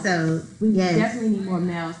the males. episode. We Yes. definitely need more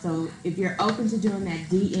males. So if you're open to doing that,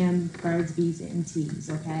 DM Birds, Bees, and Teas,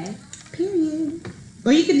 okay? Period.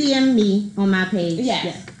 Or you can DM me on my page.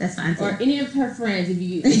 Yes. That's fine too. Or any of her friends if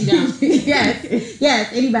you don't.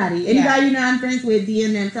 yes, anybody. Anybody you know I'm friends with,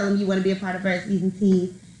 DM them, tell them you want to be a part of Birds, Bees, and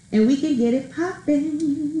Teas, and we can get it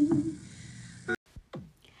popping.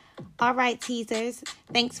 All right, teasers.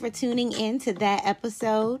 Thanks for tuning in to that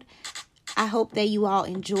episode. I hope that you all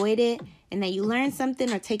enjoyed it and that you learned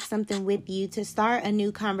something or take something with you to start a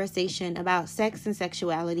new conversation about sex and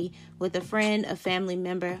sexuality with a friend, a family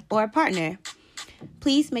member, or a partner.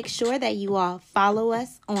 Please make sure that you all follow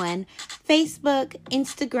us on Facebook,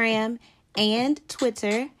 Instagram, and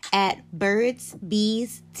Twitter at Birds,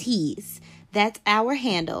 Bees, Teas. That's our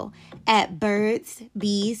handle, at Birds,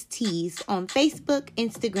 Bees, Teas on Facebook,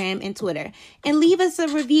 Instagram, and Twitter. And leave us a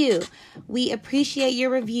review. We appreciate your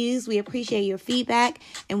reviews. We appreciate your feedback.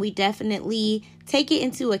 And we definitely take it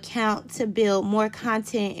into account to build more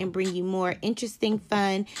content and bring you more interesting,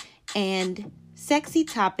 fun, and sexy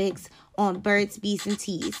topics on Birds, Bees, and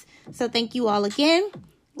Teas. So thank you all again.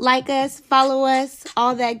 Like us, follow us,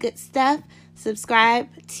 all that good stuff. Subscribe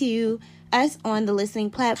to us on the listening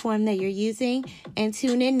platform that you're using. And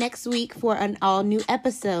tune in next week for an all new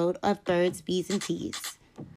episode of Birds, Bees, and Teas.